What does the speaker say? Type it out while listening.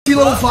See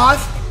level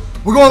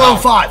 5? We're going level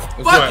 5.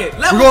 Fuck it.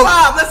 Level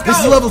 5. Let's go. This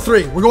is level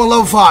 3. We're going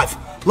level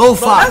 5. Level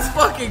 5. Let's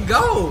fucking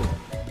go.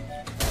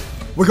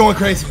 We're going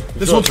crazy.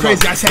 This one's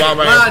crazy. I said it.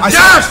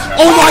 Yes!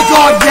 Oh my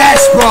god,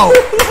 yes, bro.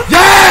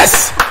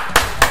 Yes!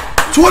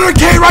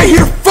 200K right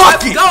here.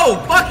 Fuck it. Let's go.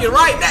 Fuck it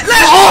right now.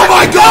 Oh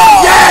my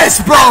god,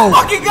 yes, bro.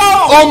 Let's fucking go.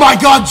 Oh my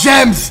god,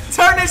 gems.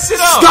 Turn this shit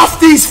up. Stuff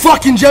these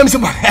fucking gems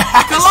in my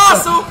ass.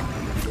 Colossal.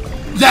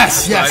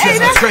 Yes. That's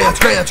great. That's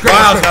great.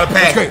 Wild's gotta pay.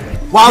 That's great.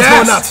 Wild's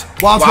going nuts.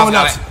 Wild's going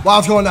nuts.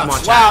 Wild's going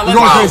nuts. Wild, we're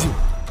going crazy.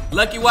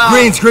 Lucky Wild.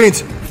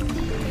 Greens.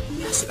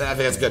 Yes, I think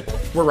that's good.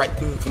 We're right.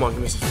 Come on,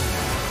 give me some.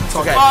 It's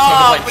okay.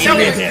 Oh, that was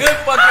good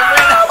fucking win.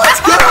 Let's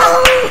go.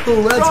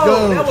 Let's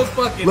go. That was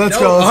fucking Let's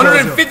dope. go.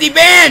 150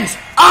 bands.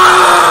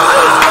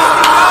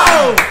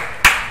 Oh!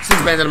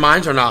 6 bands in the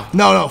mines or no?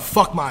 No.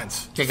 Fuck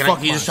mines. Okay, Fuck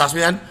can you just trust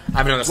me then? I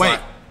have another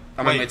slot.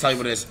 I'm not Wait. gonna tell you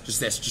what it is.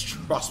 Just this. Just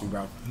trust me,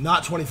 bro.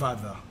 Not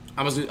 25 though.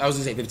 I was gonna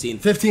say 15.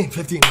 15.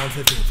 15. I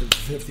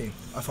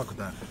fuck with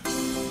that.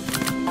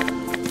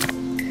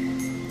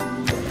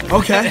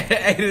 Okay.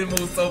 Adin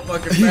moves so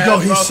fucking He's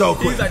fast, so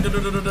quick.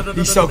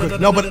 He's so quick.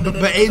 No, but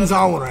Aiden's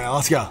on one right now.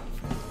 Let's go.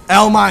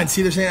 L mine.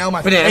 See, they're saying L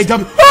mine. Bananas. AW.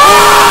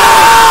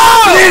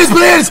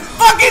 Bananas.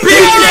 Fucking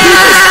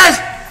Bananas.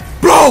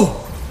 Bro.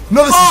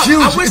 No, this is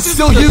huge. It's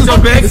still huge.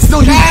 It's still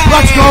huge.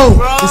 Let's go.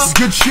 This is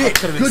good shit.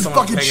 Good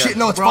fucking shit.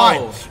 No, it's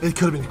fine. It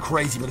could have been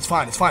crazy, but it's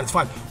fine. It's fine.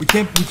 We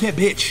can't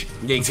bitch.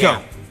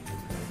 Yeah,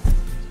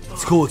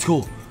 Let's go. It's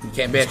cool. You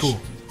can't bitch. It's cool.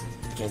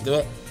 You can't do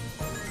it.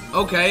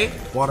 Okay.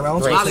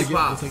 Watermelons.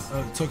 Lollipops.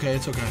 It's okay.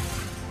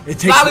 It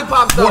takes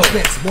Lollipops, more though.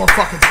 spins. More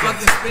fucking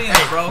spins. Fucking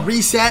spins, bro.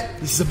 Reset.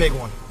 This is a big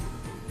one.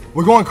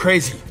 We're going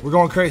crazy,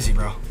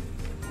 bro.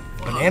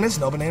 Bananas?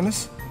 No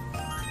bananas?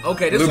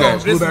 Okay, this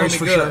Blueberries is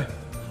for good. sure.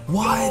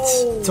 What?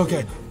 It's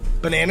okay.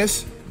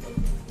 Bananas?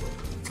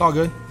 It's all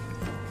good.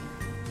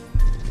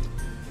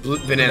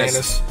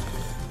 Bananas.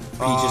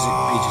 Peaches.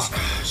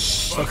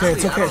 It's okay.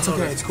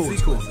 It's cool.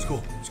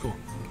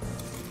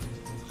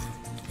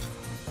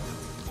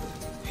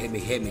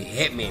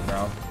 Hit me,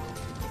 bro.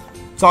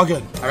 It's all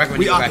good. I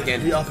recommend you go back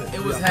in. We up it.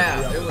 It was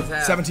half.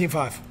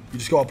 17-5. You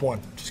just go up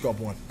one.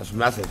 That's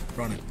method.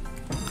 Run it.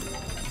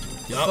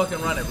 Just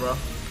fucking run it, bro.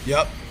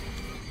 Yep.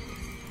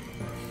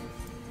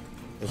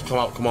 Let's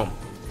come on.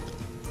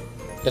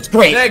 That's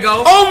great. There you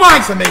go. Oh my!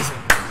 It's amazing.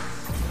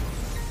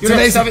 It's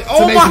amazing.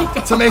 Oh my!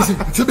 It's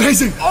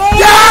amazing. Oh!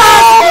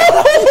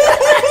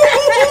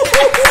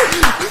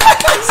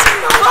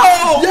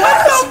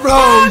 Yes, bro.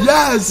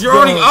 Yes, You're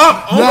already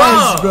up. Oh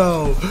yes,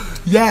 bro.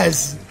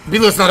 Yes.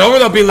 BLou, it's not over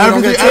though, BLou.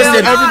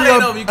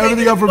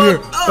 Everything up from here.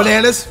 Up.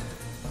 Bananas.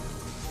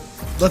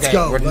 Let's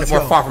go. We're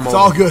far from It's over.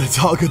 all good.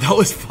 That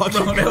was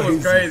fucking crazy. That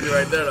was crazy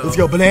right there, though. Let's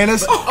go.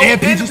 Bananas and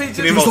peaches.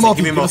 Give me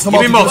most.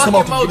 Give me most.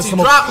 Drop.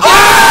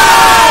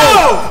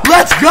 Oh!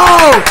 Let's go!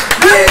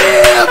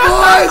 Yeah,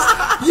 boys!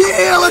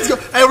 Yeah, let's go.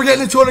 Hey, we're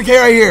getting to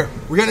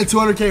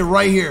 200K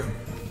right here.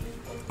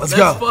 Let's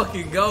go. Let's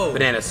fucking go.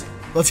 Bananas.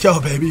 Let's go,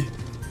 baby.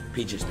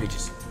 Peaches.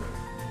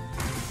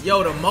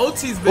 Yo, the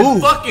Moti's been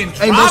fucking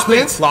dropping. Hey, more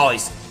spins?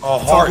 Lollies. Oh,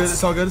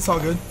 It's all good.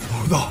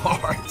 Oh, the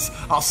hearts.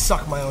 I'll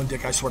suck my own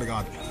dick, I swear to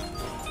God.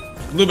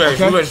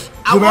 Blueberries.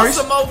 I want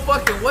some more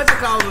fucking to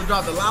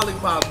drop the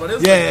lollipops, but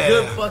this is a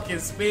good fucking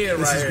spin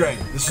right here.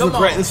 This is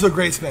great. This is a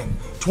great spin.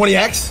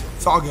 20x.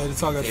 It's all good.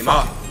 Came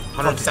up.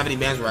 170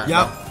 bands we're at.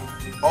 Yep.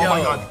 Oh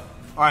my God.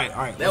 All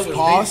right. Let's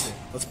pause.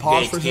 Let's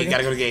pause for a second.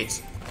 Gotta go to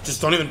Gates.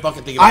 Just don't even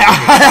fucking think about it.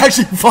 I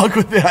actually fuck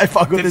with it.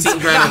 15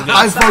 grand.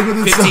 I fuck with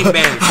it. 15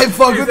 bands. I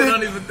fuck with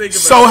Don't even think it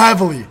so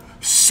heavily.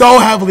 So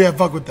heavily I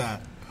fuck with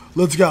that.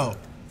 Let's go.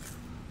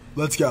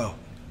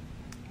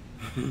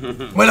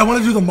 Wait, I want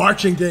to do the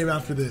marching game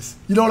after this.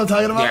 You know what I'm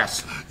talking about?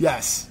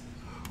 Yes.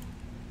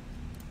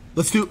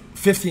 Let's do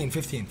 15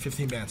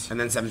 bands. And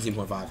then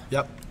 17.5.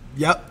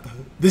 Yep.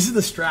 This is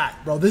the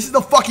strat, bro. This is the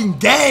fucking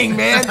gang,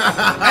 man. Hey,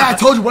 I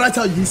told you what I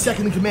tell you. He's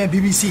second in command,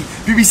 BBC.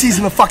 BBC's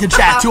in the fucking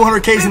chat.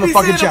 200K's in the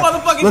fucking chat.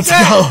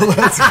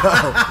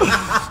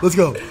 Let's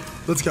go.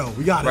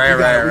 We got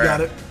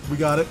it. We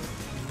got it.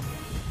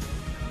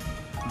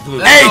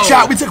 Hey,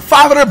 chat, we took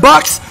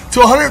 $500 to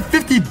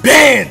 150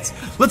 bands.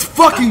 Let's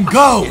fucking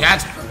go.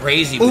 That's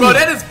crazy, bro.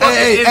 That is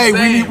fucking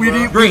insane, we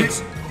need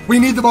greens. We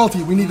need the multi.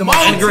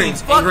 And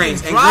greens.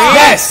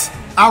 Yes.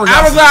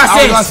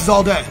 Hourglasses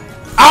all day.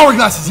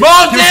 Hourglasses.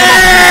 Multi!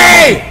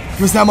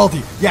 Give us that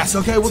multi. Yes,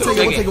 okay, we'll take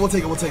it. We'll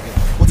take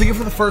it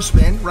for the first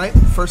spin, right?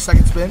 First,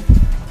 second spin.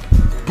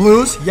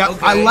 Blues. Yep.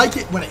 Okay. I like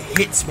it when it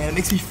hits, man. It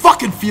makes me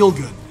fucking feel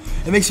good.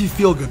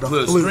 Bro.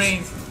 Blues.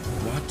 Greens.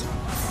 What?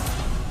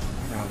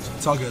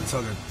 It's all good.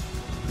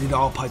 We need to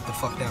all pipe the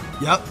fuck down.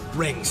 Yep.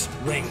 Rings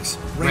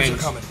are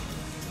coming.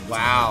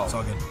 Wow. It's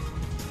all good.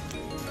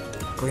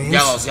 Greens.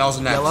 Yellows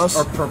and next.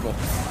 Or purple.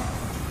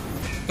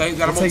 Okay,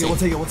 got a multi.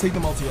 We'll take the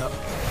multi up.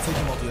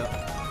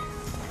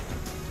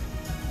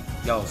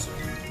 Yellows.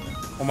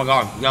 Oh my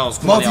God, yellows.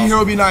 Multi here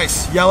would be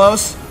nice.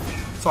 Yellows.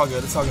 It's all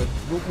good.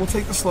 We'll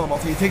take the slow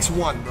multi. It takes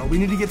one, bro. We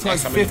need to get to like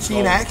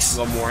 15x. A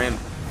little more in.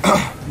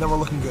 Then we're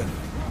looking good.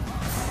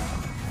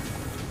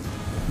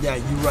 Yeah,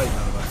 you're right,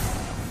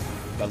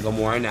 though. Gotta go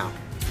more right now.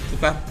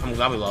 Okay, I'm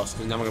glad we lost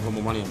because now we're gonna put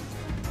more money on.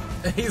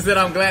 He said,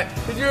 "I'm glad."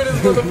 Did you hear this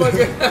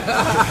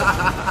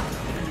motherfucker?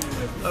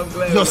 I'm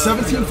glad. Yo,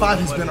 17.5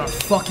 has been our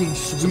fucking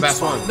sweet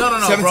spot. No,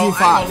 17.5. bro. I ain't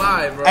gonna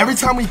lie, bro. Every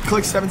time we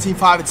click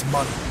 17.5, it's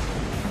money.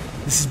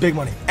 This is big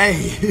money.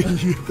 Hey,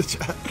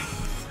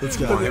 let's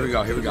go. Here we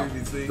go.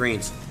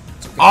 Greens.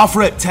 Off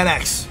rip,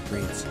 10x.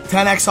 Greens.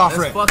 10x off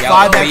rip.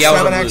 5x,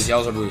 Yellows or 7x. blues.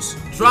 Yellows or blues.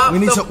 Drop We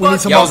need some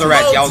Yellows or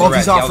reds. Yellows or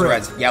reds. Yellows or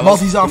reds.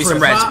 Multis off We need some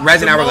rip. reds.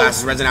 Reds and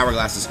hourglasses. Reds and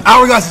hourglasses.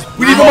 Hourglasses.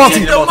 We need the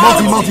multi.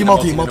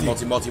 Multi.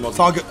 Multi. It's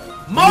all good.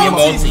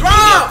 Give me a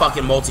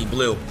fucking multi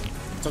blue.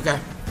 It's okay.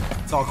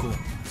 It's all cool.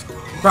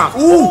 Brown.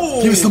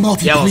 Ooh, give us the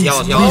multi, please.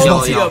 Yellows.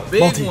 Multi.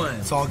 Big one.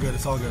 It's all good.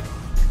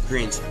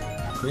 Greens.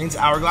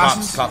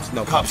 Hourglasses. Cups.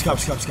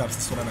 Cups.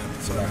 That's what I meant.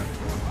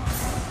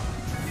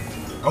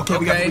 Okay,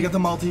 we got the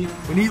multi.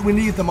 We need to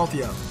get the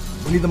multi out.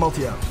 We need the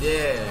multi out.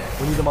 Yeah.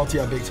 We need the multi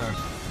out big time.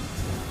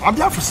 I'm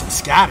down for some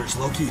scatters,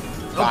 low key.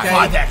 Okay.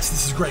 5x.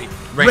 This is great.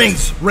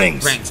 Rings.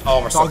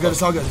 Oh, It's all good.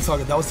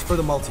 That was for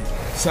the multi.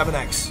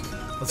 7x.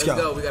 Let's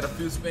go. We got a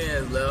few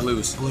spins left.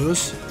 Blues.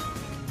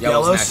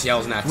 Yellows.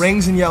 Yellows next.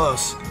 Rings and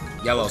yellows.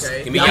 Yellows.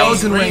 Okay. Give me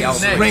Yellows and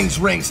Rings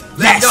rings. next.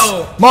 Yes.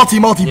 go. Multi.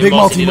 Big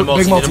multi. Need a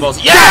Big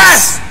multi.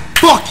 Yes!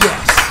 Fuck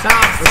yes.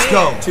 Let's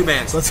go. 2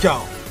 bands. Let's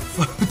go.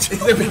 2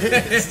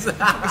 bands.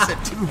 I said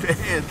 2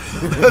 bands.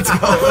 Let's go.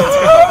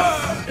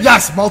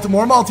 Yes,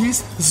 more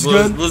multis. This is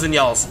good. Blues and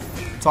yellows.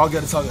 It's all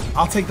good.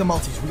 I'll take the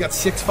multis. We got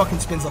 6 fucking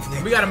spins left in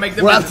here. We gotta make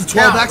them. We're up to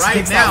 12x. right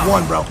Takes now. that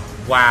 1, bro.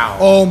 Wow.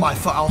 Oh my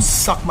fuck! I'll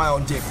suck my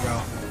own dick, bro.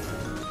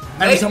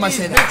 Every time I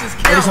say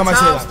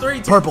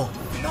that. Purple.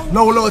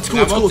 No, it's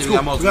cool. We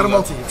got a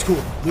multi. It's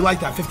cool. We like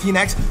that.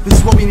 15x. This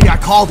is what we need. I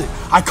called it,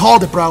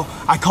 bro.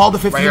 I called the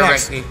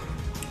 15x.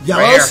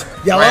 Yellows.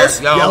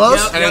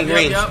 And then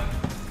greens.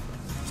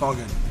 It's all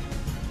good.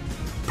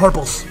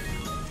 Purples,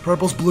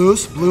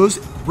 blues, and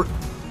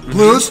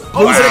greens.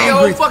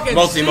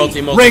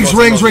 Multi. Rings.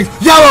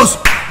 Yellows.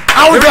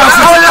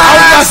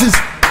 Hourglasses.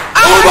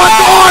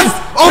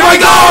 Oh my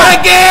god!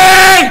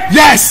 Again!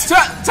 Yes!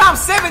 Top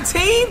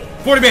 17?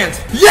 40 bands.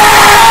 Yeah!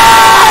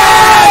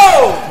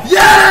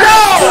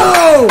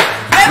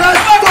 Let's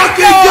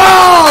fucking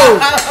go!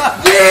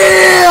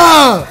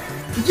 Yeah!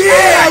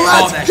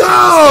 Let's go!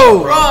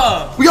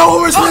 We got one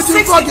more spin to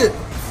the bucket.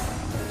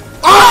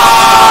 Oh!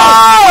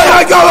 There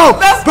I go!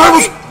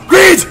 Purples,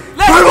 greens,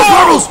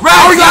 purples,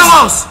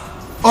 hourglasses.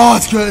 Oh,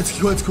 it's good. It's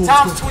cool.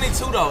 Top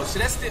 22 though. So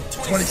that's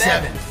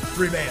 27.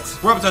 3 bands.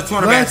 We're up to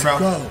 200 bands, bro.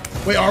 Go.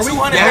 Wait, are we?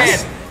 200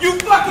 Yes. bands. You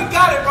fucking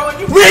got it, bro.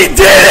 We did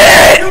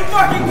it! You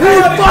fucking We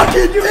got it.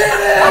 fucking did it!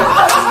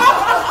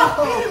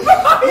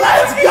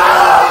 Let's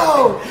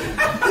go!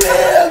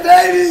 Yeah,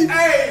 baby!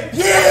 Hey.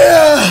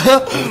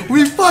 Yeah!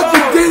 We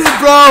fucking did it,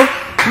 bro!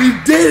 We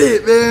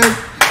did it, man!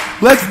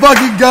 Let's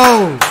fucking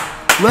go!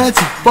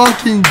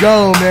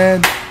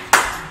 Man!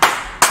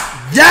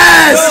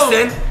 Yes!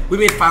 Listen, we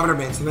made 500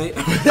 bands tonight.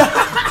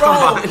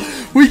 Bro.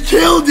 We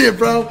killed it,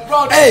 bro!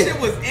 Bro, that shit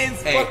was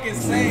fucking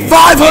insane.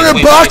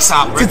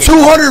 $500 to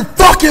 200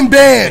 fucking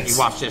bands! You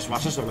watch this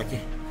one, Ricky.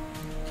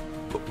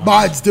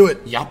 Mods, do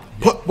it. Yup.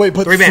 Put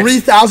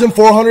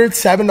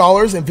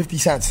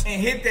 $3,407.50.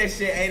 And hit that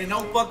shit, Adin.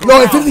 Don't fuck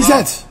around. No, 50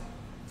 cents.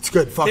 It's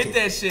good. Fuck Hit it.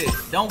 that shit.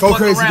 Don't Go fuck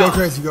crazy. around.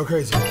 Go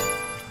crazy.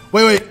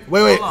 Wait.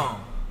 Hold on.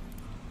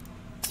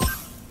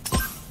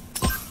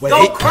 Wait.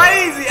 Go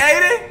crazy,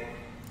 Adin.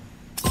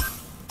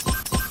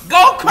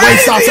 Go crazy. Wait,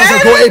 stop.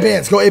 Go 8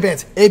 bands.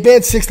 8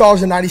 bands,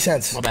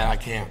 $6.90. My bad, I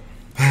can't.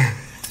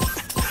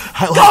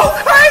 Go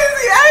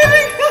crazy,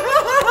 Adin.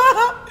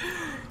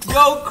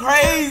 Go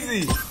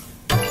crazy.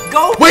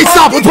 Wait,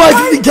 stop. Let's buy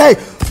 15K.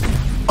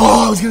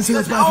 Oh, I was gonna say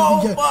let's buy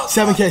Oh, 15K. fuck.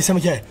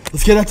 7K.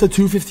 Let's get up to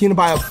 215 to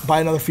buy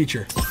another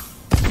feature.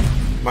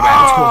 My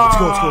bad. It's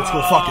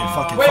cool.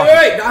 Fuck it.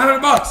 Wait,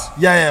 $900.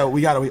 Yeah,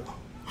 we got it.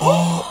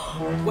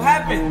 What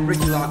happened?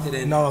 Ricky locked it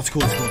in. No, it's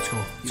cool. You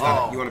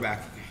want it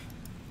back.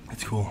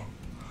 It's cool.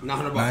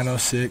 $900.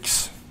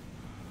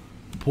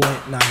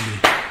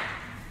 906.90.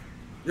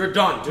 You're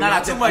done. Nah,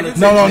 too much.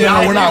 No, we're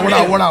not.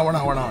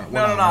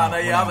 No,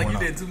 yeah, I was like, you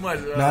did too much.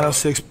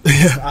 906.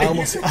 Yeah, I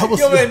almost You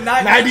went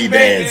 90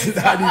 bands. 90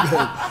 bands.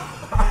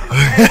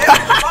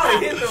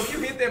 If you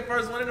hit that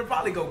first one, it'll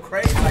probably go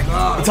crazy. Like,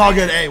 It's all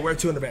good. Hey, we're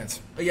 200 bands.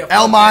 Yeah,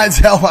 L mines.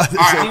 All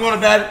right, you want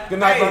to bed? Good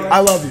night, brother. I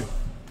love you.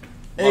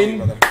 Love you,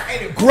 brother.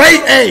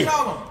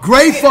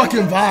 Great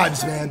fucking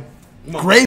vibes, man. Great.